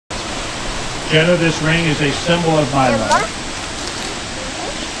Jenna, this ring is a symbol of my love.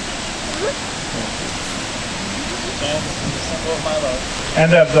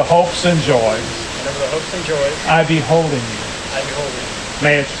 And of the hopes and joys. I behold in you.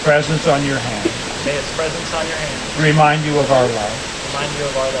 May its presence on your hand. Remind you of our love.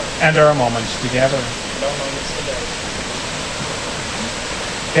 And our moments together.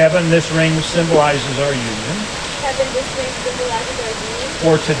 Heaven, this ring symbolizes our union.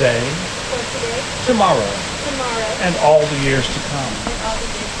 For today. Tomorrow. And all the years to come.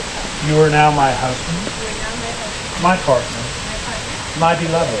 You are now my husband. My partner. My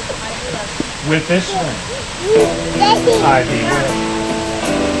beloved. With this ring, I be wed.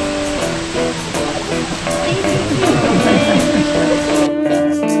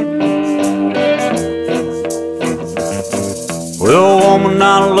 Well, a woman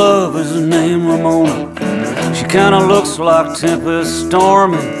I love is her name Ramona. She kinda looks like Tempest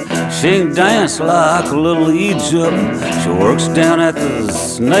Storm, and she can dance like a little Egypt. She works down at the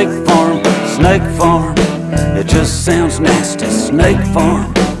snake farm. Snake farm, it just sounds nasty. Snake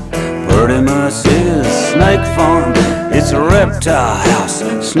farm, pretty much is snake farm. It's a reptile house,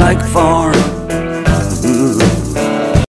 snake farm.